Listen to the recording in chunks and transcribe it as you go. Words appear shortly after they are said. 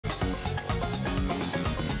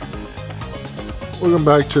Welcome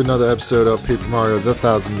back to another episode of Paper Mario The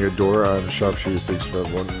Thousand Year Door. I'm Sharpshooter. Thanks for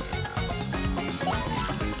everyone.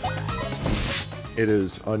 It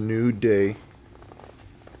is a new day.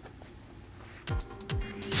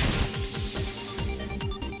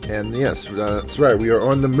 And yes, that's right, we are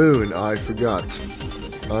on the moon. I forgot.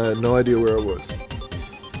 I had no idea where I was.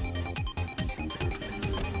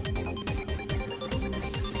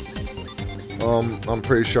 I'm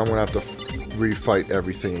pretty sure I'm gonna have to refight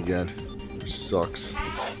everything again. Which sucks.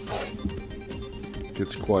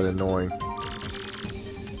 Gets quite annoying.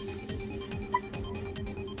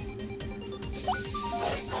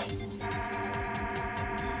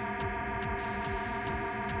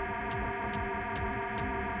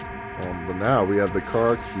 But now we have the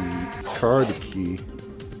card key.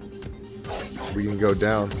 We can go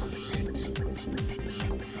down.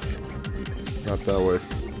 Not that way.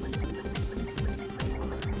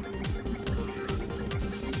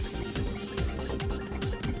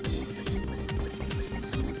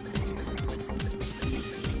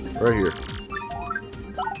 Right here.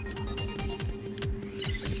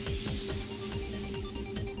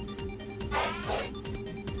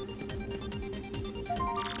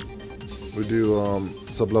 We do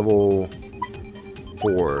sub-level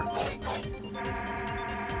 4.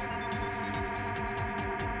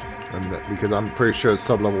 And that, because I'm pretty sure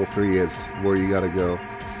sub-level 3 is where you gotta go.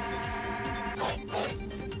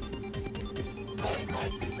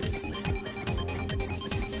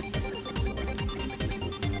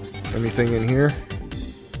 Anything in here?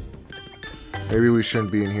 Maybe we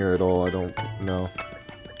shouldn't be in here at all, I don't know.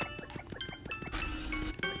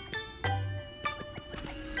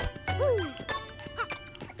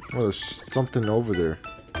 Oh, there's something over there.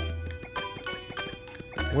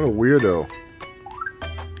 What a weirdo.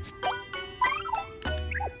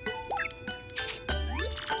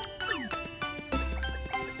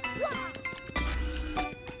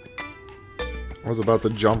 I was about to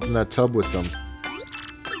jump in that tub with them.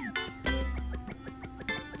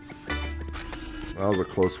 That was a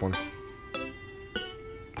close one.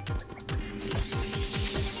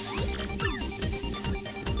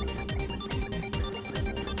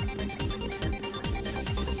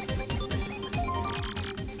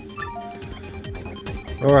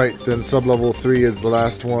 Alright, then sub-level 3 is the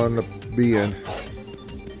last one to be in.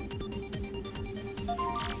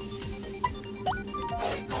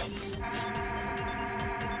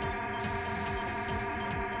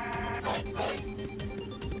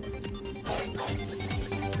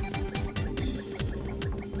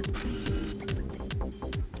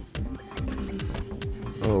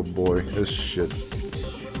 Oh boy, this shit.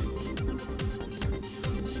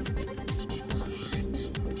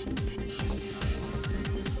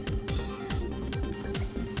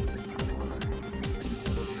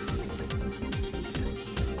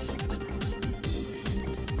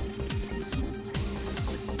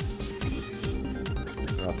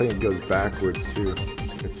 I think it goes backwards too.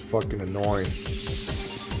 It's fucking annoying.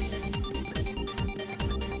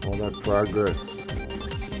 All that progress.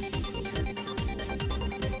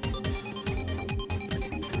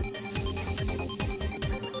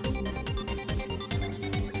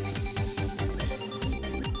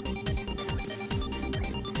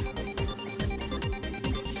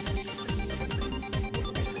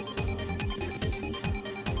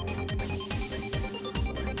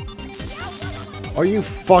 Are you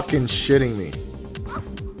fucking shitting me?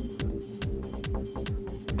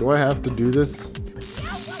 Do I have to do this?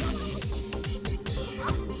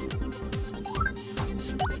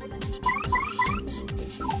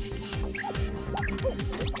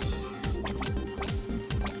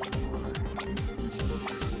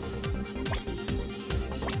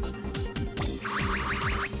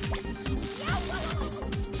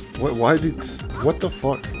 What the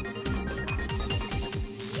fuck?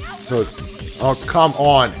 So, oh, come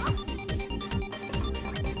on.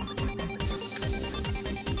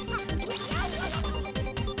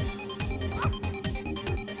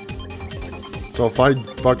 So if I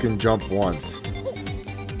fucking jump once,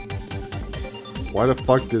 why the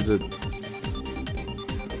fuck does it...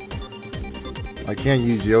 I can't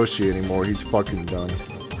use Yoshi anymore, he's fucking done.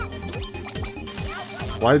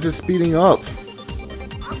 Why is it speeding up?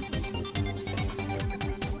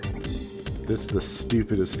 This is the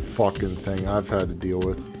stupidest fucking thing I've had to deal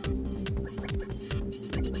with.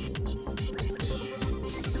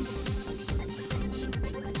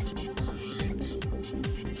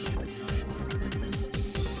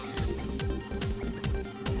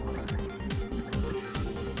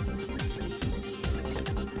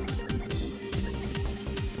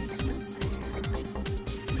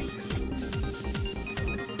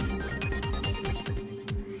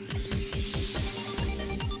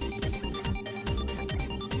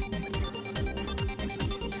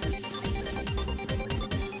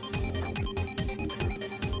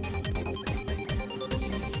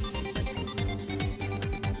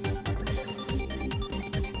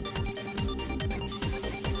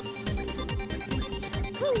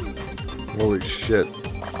 Holy shit.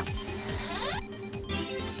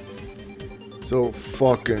 So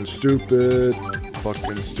fucking stupid.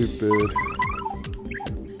 Fucking stupid.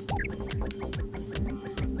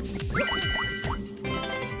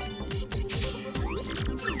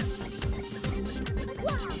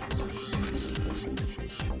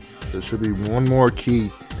 There should be one more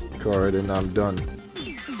key card and I'm done.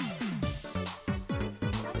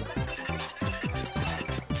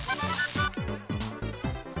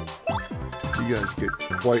 You guys get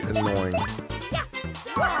quite annoying.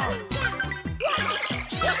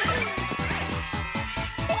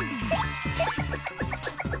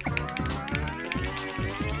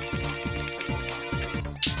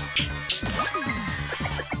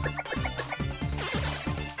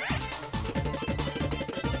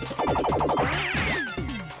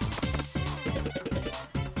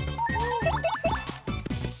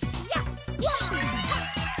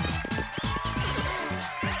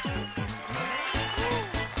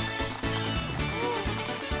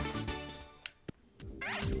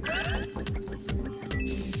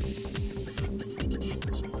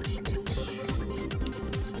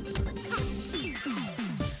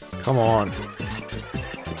 Come on.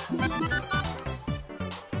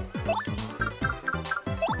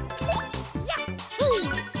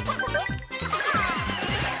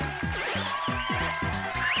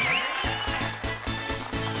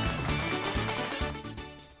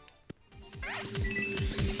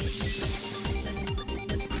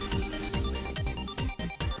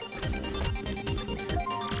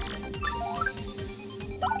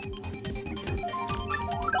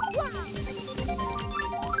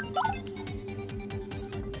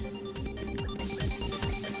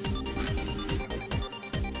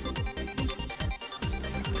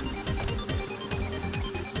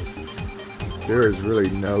 There is really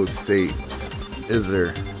no saves, is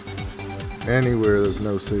there? Anywhere there's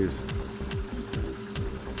no saves.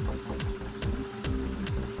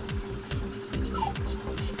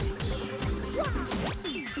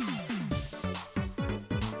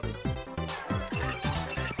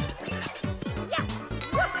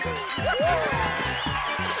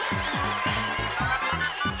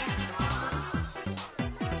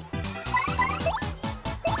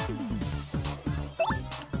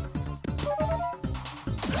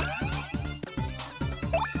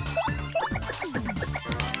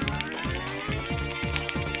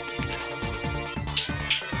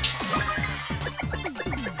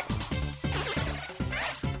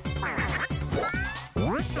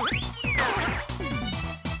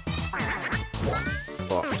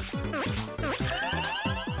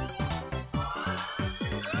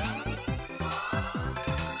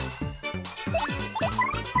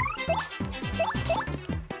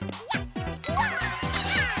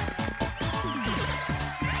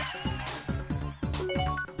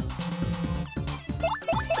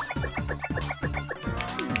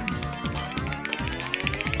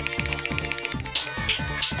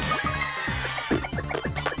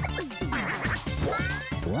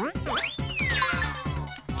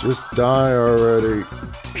 Just die already.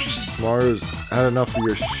 Mario's had enough of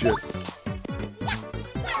your shit.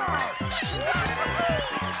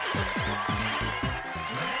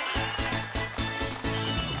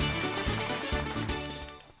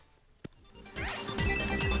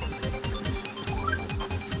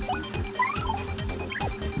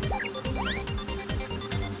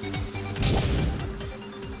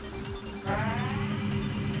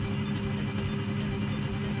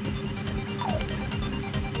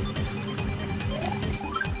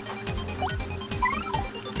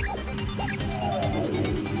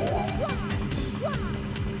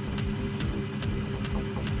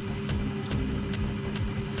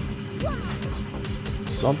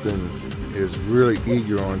 Something is really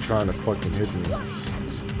eager on trying to fucking hit me.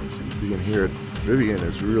 You can hear it. Vivian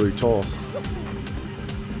is really tall.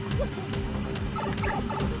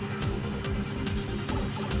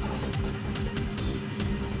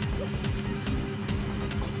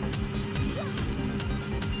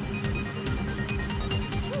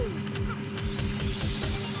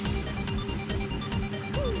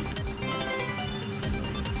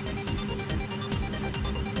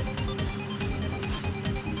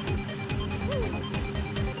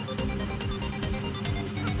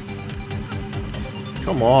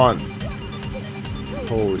 Come on.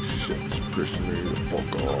 Holy shit, it's pushing me the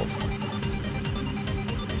fuck off.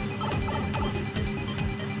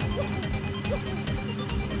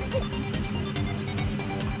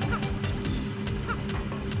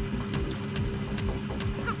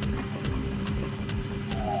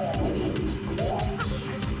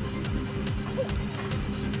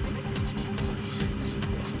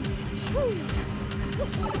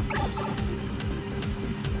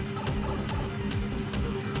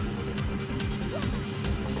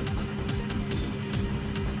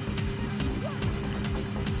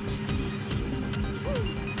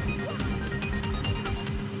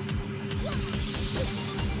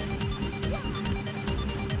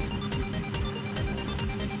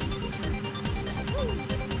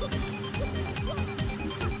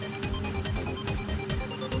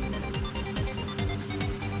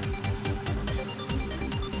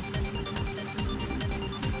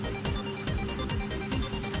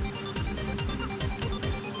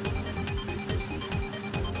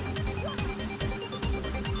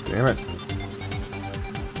 Damn it.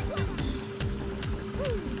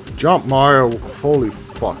 Jump, Mario. Holy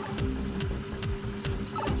fuck.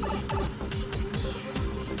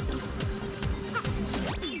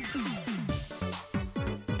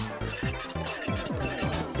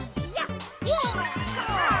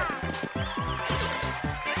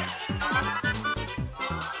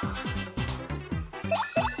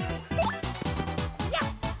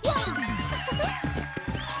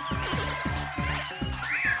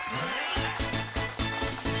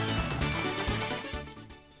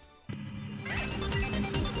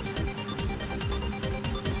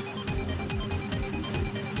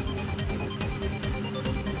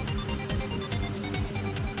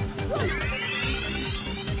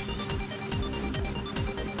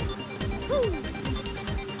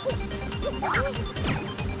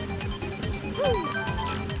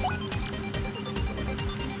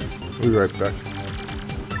 We'll be right back.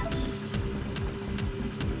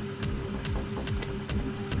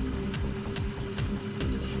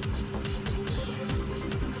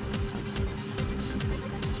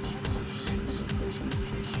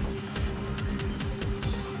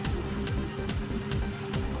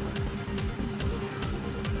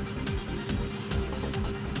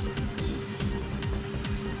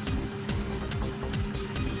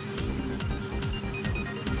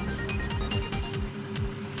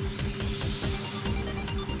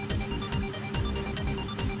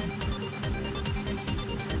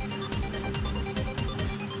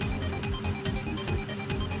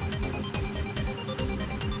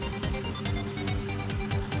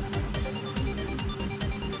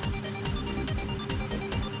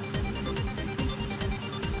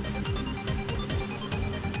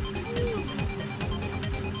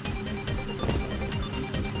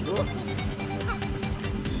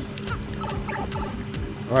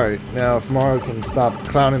 Alright, now if Mario can stop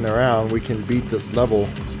clowning around, we can beat this level.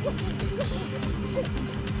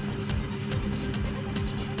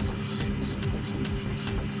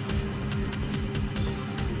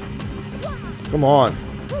 Come on.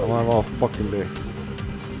 I want all fucking day.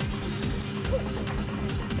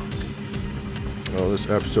 Oh, this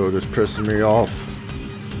episode is pissing me off.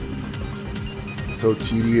 So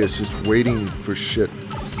tedious, just waiting for shit.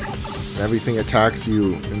 Everything attacks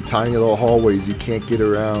you in tiny little hallways you can't get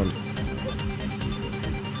around.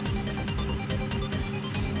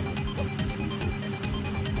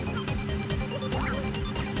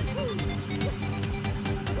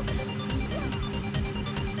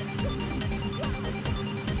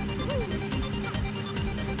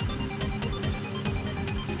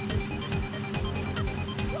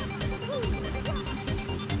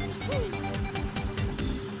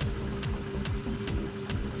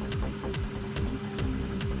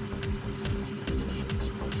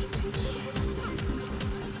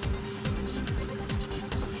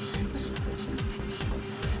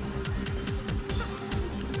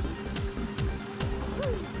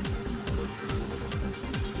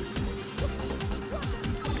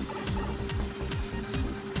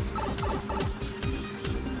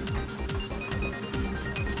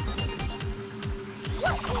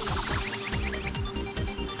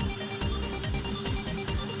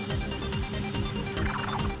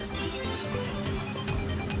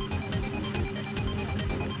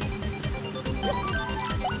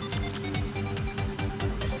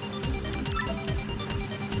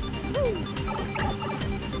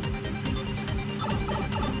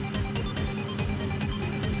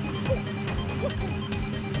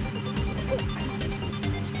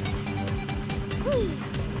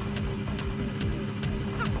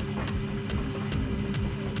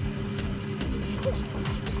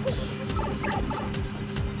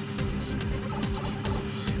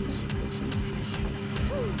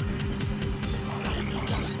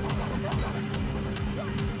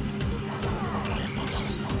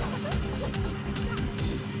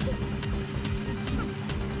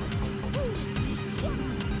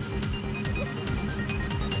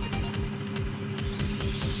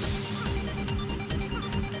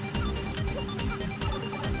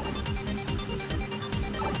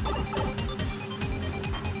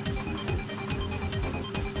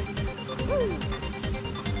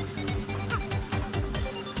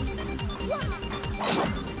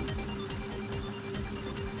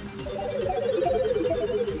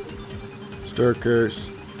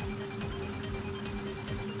 Staircase.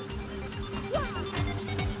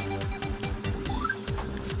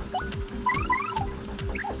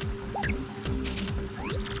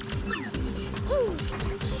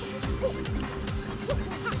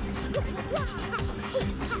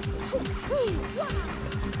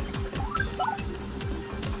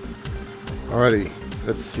 Alrighty,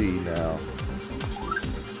 let's see now.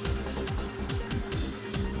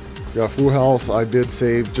 Got full health. I did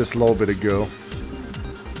save just a little bit ago.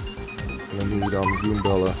 I need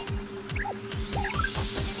Goombella.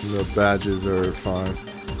 The badges are fine.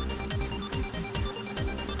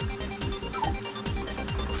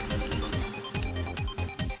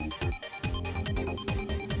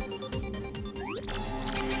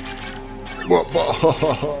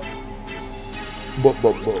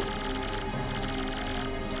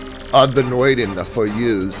 I've been waiting for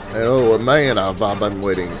years. Oh man, I've been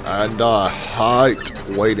waiting, and I hate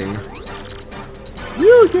waiting.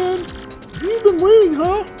 You again? You've been waiting,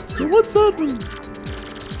 huh? So what's that mean?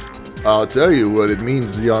 I'll tell you what it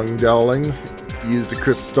means, young darling. Use the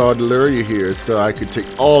crystal star to lure you here, so I could take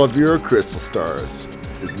all of your crystal stars.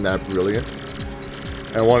 Isn't that brilliant?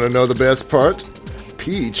 And want to know the best part?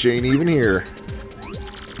 Peach ain't even here.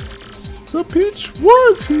 So Peach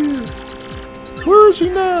was here. Where is she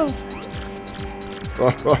now?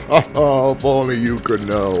 If only you could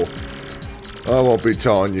know. I won't be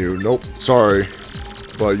telling you. Nope, sorry.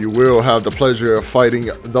 But you will have the pleasure of fighting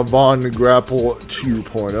the Von Grapple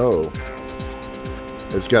 2.0.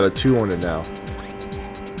 It's got a 2 on it now.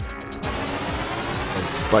 And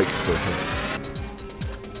spikes for hints.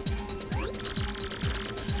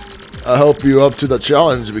 I help you up to the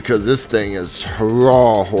challenge because this thing is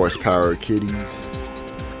raw horsepower, kiddies.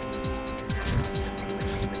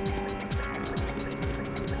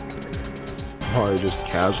 Oh, he just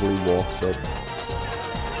casually walks up.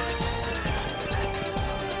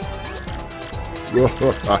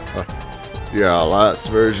 Yeah, last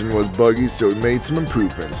version was buggy, so we made some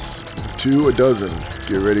improvements. 2 a dozen.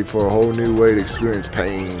 Get ready for a whole new way to experience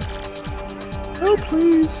pain. Oh,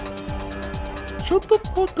 please. Shut the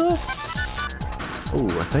fuck up. Oh,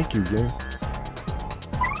 thank you, game.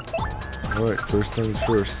 Alright, first things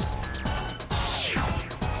first.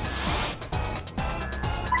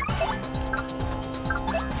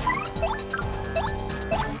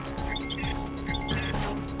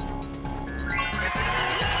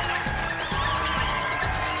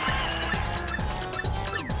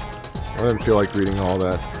 I didn't feel like reading all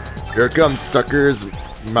that. Here comes suckers,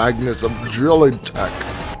 Magnus of Drilling Tech.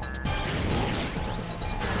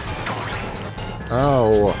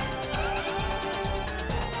 Ow.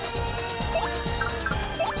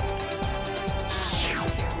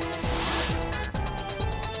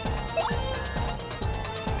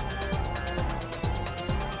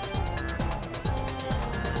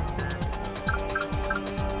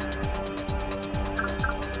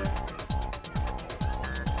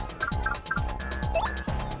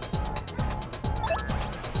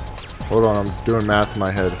 Hold on, I'm doing math in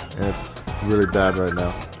my head, and it's really bad right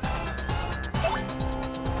now.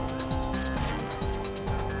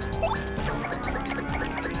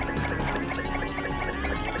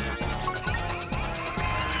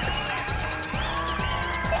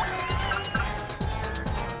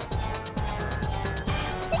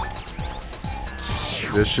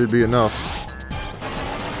 This should be enough.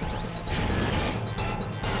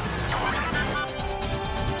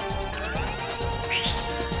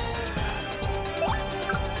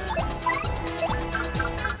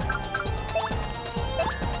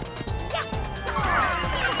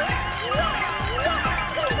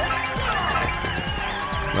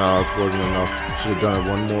 No, it wasn't enough. Should have done it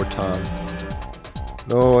one more time.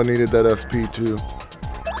 No, I needed that FP too.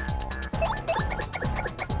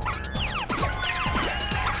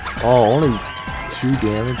 Oh, only 2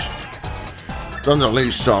 damage. Doesn't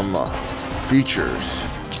unleash some features.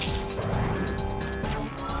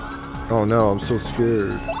 Oh no, I'm so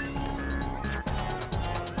scared.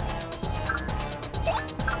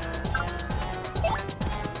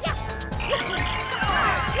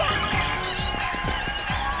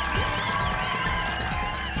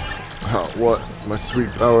 What? My sweet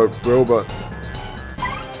power robot.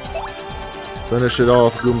 Finish it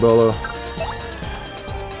off, Goombella.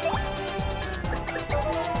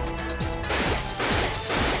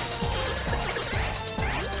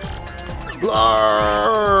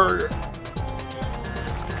 Blarg!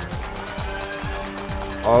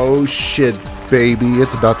 Oh shit, baby.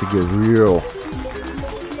 It's about to get real.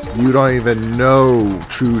 You don't even know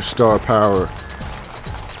true star power.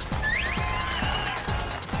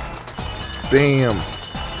 Bam!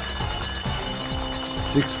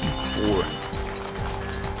 64.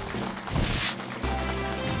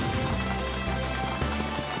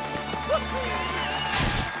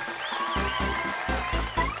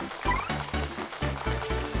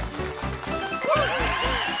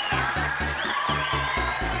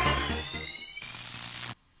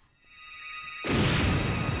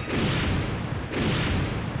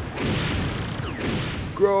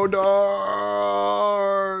 Exodus!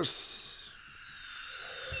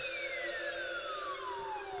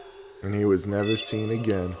 And he was never seen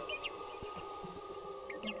again.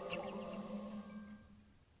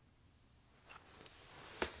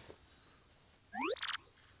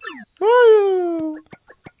 Oh,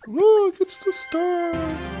 look, it's the star.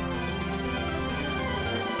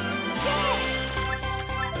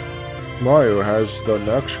 Mario has the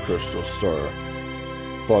next crystal star.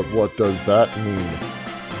 But what does that mean?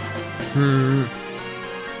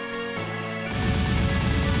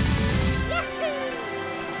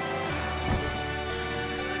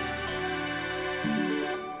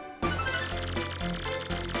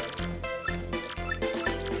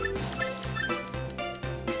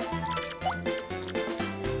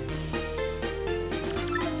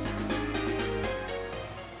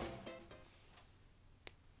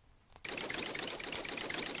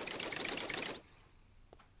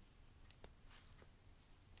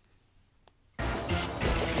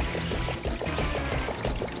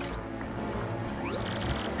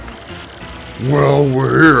 Well,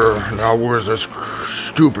 we're here. Now where's this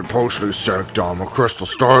stupid potion sect on? The crystal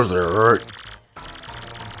star's there, right?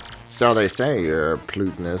 So they say,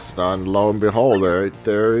 Plutonist, and lo and behold,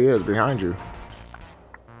 there he is behind you.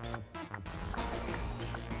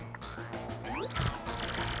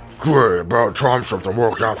 Great, about time something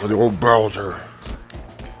worked out for the old Bowser.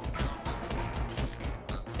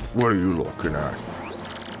 What are you looking at?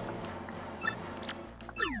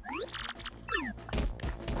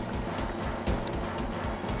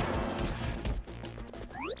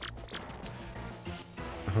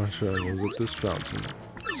 I was at this fountain.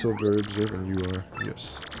 So very observant you are,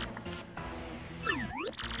 yes.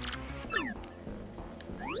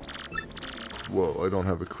 Whoa, I don't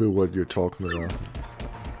have a clue what you're talking about.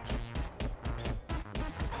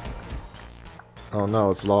 Oh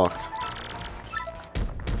no, it's locked.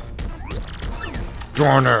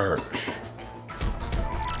 Darn it!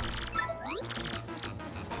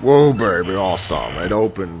 Whoa, baby, awesome. It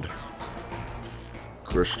opened.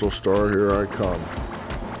 Crystal Star, here I come.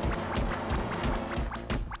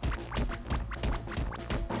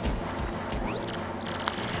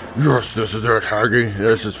 Yes, this is it, Haggy.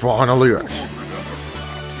 This is finally it.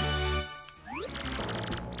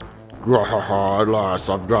 Grahaha, at last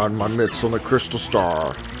I've gotten my mitts on the Crystal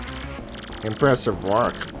Star. Impressive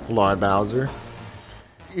work, Lord Bowser.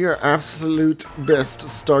 You're absolute best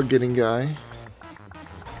star-getting guy.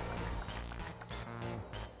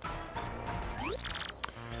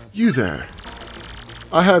 You there.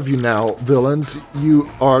 I have you now, villains. You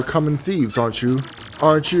are common thieves, aren't you?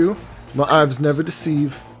 Aren't you? My eyes never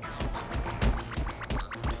deceive.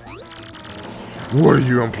 What are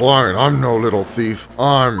you implying? I'm no little thief.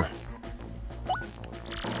 I'm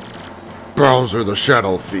Bowser the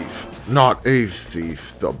Shadow Thief. Not a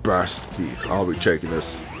thief, the best thief. I'll be taking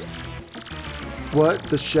this. What?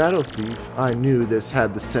 The Shadow Thief? I knew this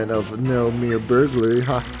had the scent of no mere burglary.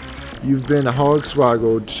 Ha! You've been a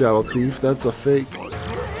hog-swaggled Shadow Thief. That's a fake.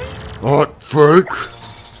 What? Fake?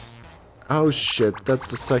 Oh shit,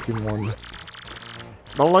 that's the second one.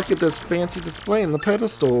 But look at this fancy display in the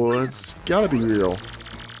pedestal. It's gotta be real.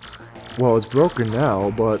 Well, it's broken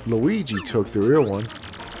now, but Luigi took the real one.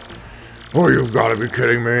 Oh, you've gotta be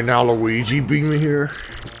kidding me. Now Luigi beat me here?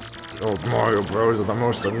 Those Mario Bros are the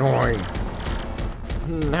most annoying.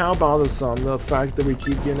 How bothersome, the fact that we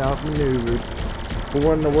keep getting outmaneuvered. But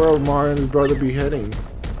where in the world would Mario and his brother be heading?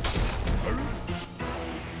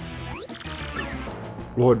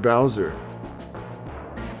 Lord Bowser.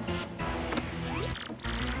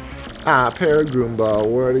 Ah, Paragoomba,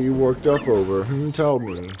 what are you worked up over? Tell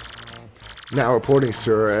me. Now reporting,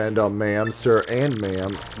 sir and ma'am, sir and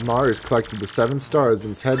ma'am. Mario's collected the 7 stars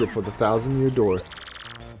and is headed for the 1,000-year door.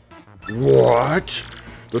 What?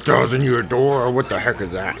 The 1,000-year door? What the heck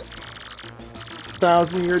is that?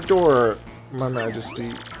 1,000-year door, my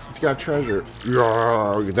majesty. It's got treasure.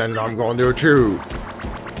 Yeah, then I'm going there too.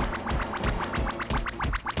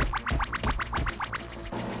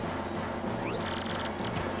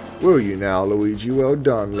 Will you now, Luigi? Well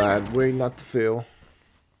done, lad. Way not to fail.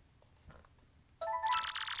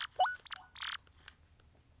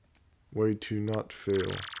 Way to not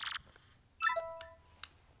fail.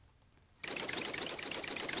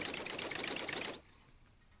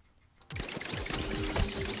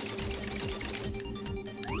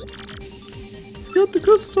 Got the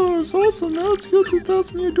crystal stars. Awesome. Now let's go to the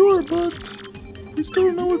 1,000-year door, but we still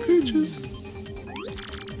don't know what page is.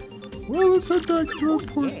 Well, let's head back to our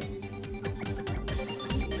port.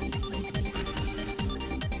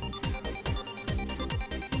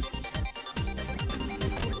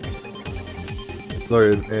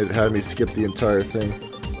 Sorry, it had me skip the entire thing.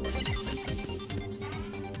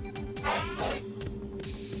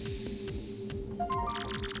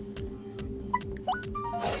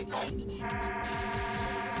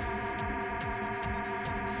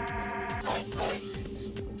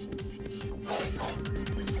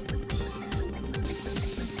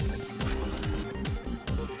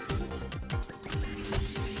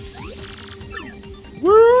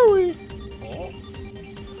 Where are we?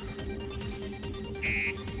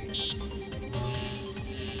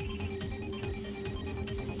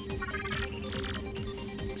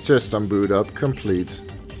 System boot up complete.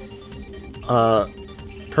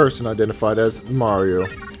 Person identified as Mario.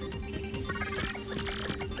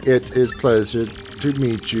 It is pleasure to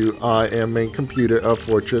meet you. I am main computer of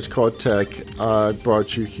Fortress called TEC. I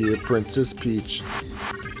brought you here, Princess Peach.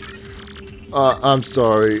 I'm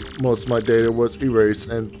sorry. Most of my data was erased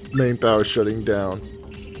and main power shutting down.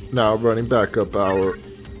 Now running backup power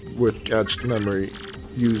with cached memory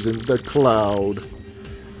using the cloud.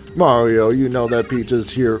 Mario, you know that Peach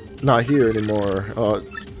is not here anymore.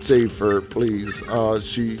 Save her, please.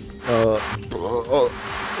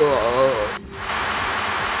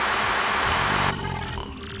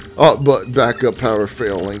 But backup power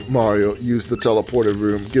failing. Mario, use the teleporter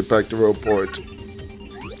room. Get back to Roboport.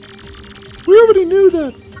 We already knew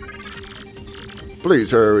that.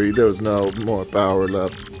 Please hurry. There's no more power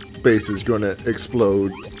left. Base is gonna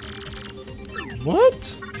explode.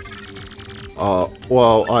 What?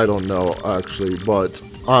 Well, I don't know actually, but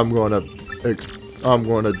I'm gonna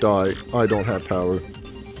die. I don't have power.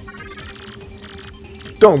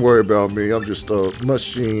 Don't worry about me. I'm just a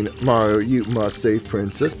machine. Mario, you must save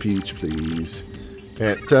Princess Peach, please.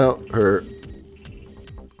 And tell her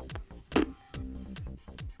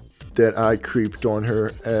that I creeped on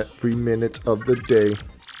her every minute of the day.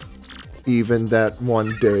 Even that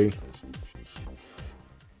one day.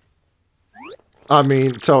 I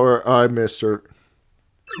mean, tell her I missed her.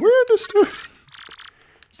 We understood.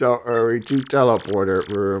 So hurry to teleporter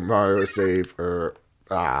room. Mario, save her.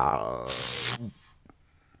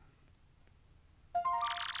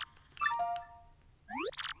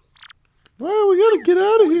 Well, we gotta get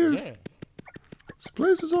out of here. Yeah. This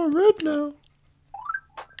place is all red now.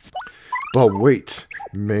 But wait,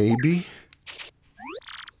 maybe?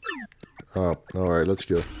 Oh, alright, let's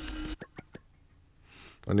go.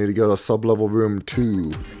 I need to go to sub-level room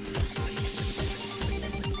 2.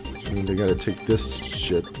 Which means I gotta take this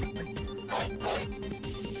shit.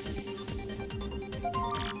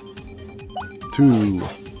 Two.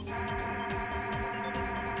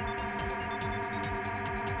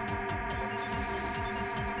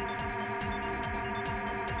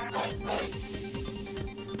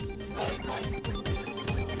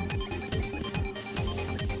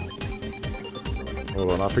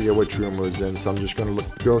 Hold on, I forget which room it was in, so I'm just gonna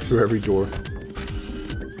go through every door.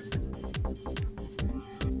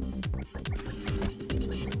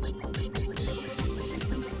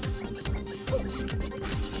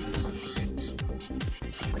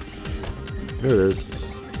 There it is.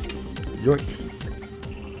 Yoink.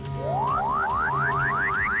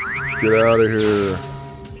 Let's get out of here.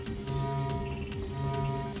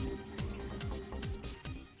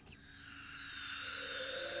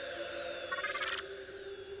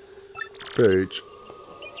 Page.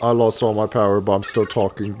 I lost all my power, but I'm still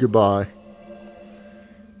talking. Goodbye.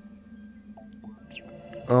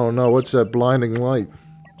 Oh no, what's that blinding light?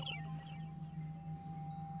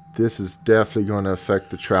 This is definitely going to affect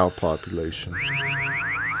the trout population.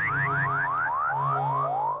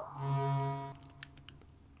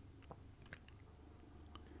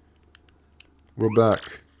 We're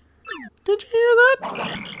back. Did you hear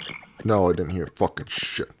that? No, I didn't hear fucking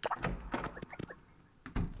shit.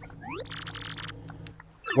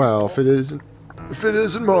 Wow, if it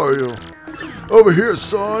isn't Mario. Over here,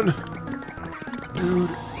 son. Dude.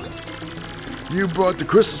 You brought the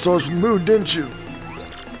crystal stars from the moon, didn't you?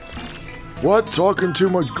 What? Talking to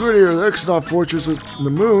my good ear, the Exonaut Fortress in the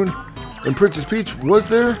moon, and Princess Peach was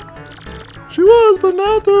there? She was, but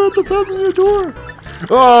now they're at the 1,000-year door.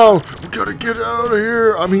 Oh, we gotta get out of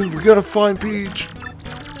here. I mean, we gotta find Peach.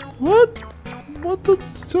 What? What the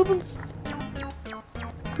 7th?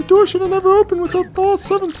 The door should have never opened without all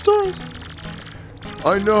 7 stars.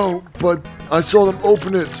 I know, but I saw them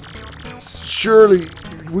open it. Surely,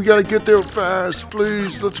 we gotta get there fast.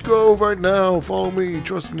 Please, let's go right now. Follow me,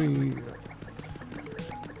 trust me.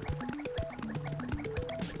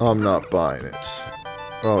 I'm not buying it.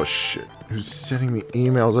 Oh shit. Who's sending me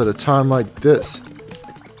emails at a time like this?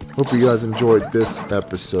 Hope you guys enjoyed this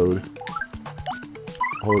episode.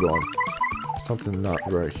 Hold on. Something not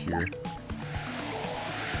right here.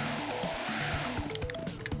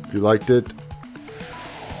 If you liked it,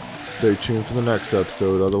 stay tuned for the next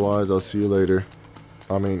episode. Otherwise, I'll see you later.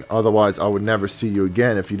 I mean, otherwise, I would never see you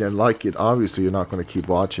again. If you didn't like it, obviously, you're not going to keep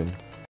watching.